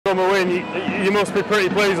win. You must be pretty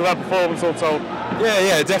pleased with that performance, all told.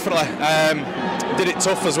 Yeah, definitely. Did it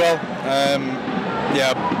tough as well.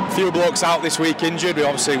 A few blokes out this week injured. We've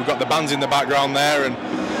got the bands in the background there, and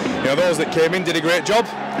those that came in did a great job.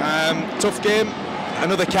 Tough game.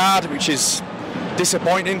 Another card, which is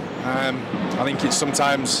disappointing. I think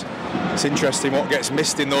it's interesting what gets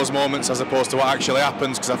missed in those moments as opposed to what actually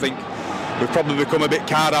happens, because I think we've probably become a bit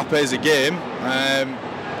card happy as a game,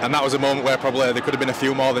 and that was a moment where probably there could have been a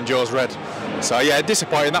few more than Joe's red. So yeah,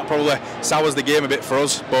 disappointing. That probably sours the game a bit for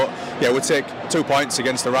us, but yeah, we'll take 2 points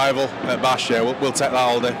against the rival at Bash. Yeah, we'll take that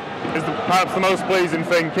all day. Is perhaps the most pleasing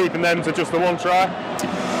thing keeping them to just the one try?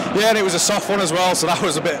 Yeah, and it was a soft one as well, so that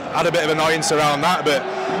was had a bit of annoyance around that. But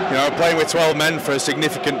playing with 12 men for a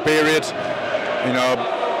significant period,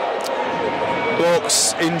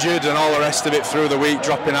 blokes injured and all the rest of it through the week,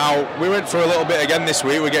 dropping out. We went through a little bit again this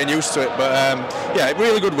week. We're getting used to it, but yeah,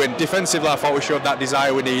 really good win. Defensively, I thought we showed that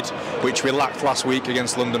desire we need, which we lacked last week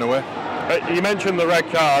against London away. You mentioned the red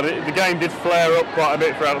card. The game did flare up quite a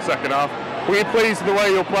bit throughout the second half. Were you pleased with the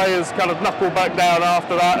way your players kind of knuckled back down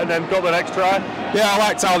after that and then got the next try? Yeah, I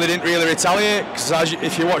liked how they didn't really retaliate, because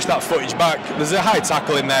if you watch that footage back, there's a high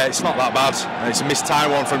tackle in there. It's not that bad. It's a missed time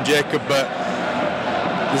one from Jacob, but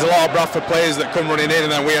there's a lot of Bradford players that come running in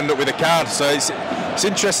and then we end up with a card. So it's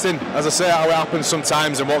interesting, as I say, how it happens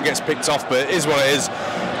sometimes and what gets picked off, but it is what it is.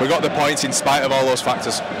 We got the points in spite of all those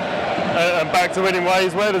factors. And back to winning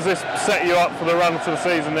ways, where does this set you up for the run to the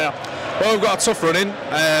season now? Well, we've got a tough run in.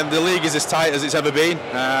 The league is as tight as it's ever been.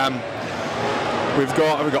 We've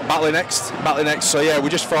got Batley next. So yeah, we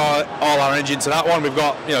just throw all our energy into that one. We've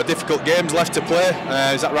got difficult games left to play.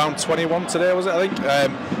 Is that round 21 today? Was it? I think.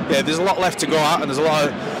 Yeah, there's a lot left to go at, and there's a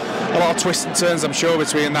lot of twists and turns, I'm sure,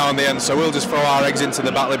 between now and the end. So we'll just throw our eggs into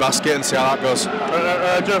the Batley basket and see how that goes.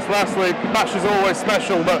 Just lastly, Bash is always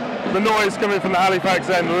special, but the noise coming from the Halifax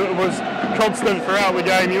end was constant throughout the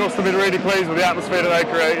game. You must have been really pleased with the atmosphere that they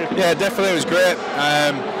created. Yeah, definitely, it was great.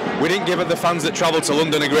 We didn't give the fans that travelled to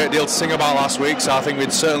London a great deal to sing about last week, so I think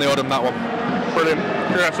we'd certainly owe them that one. Brilliant.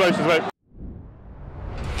 Congratulations, mate.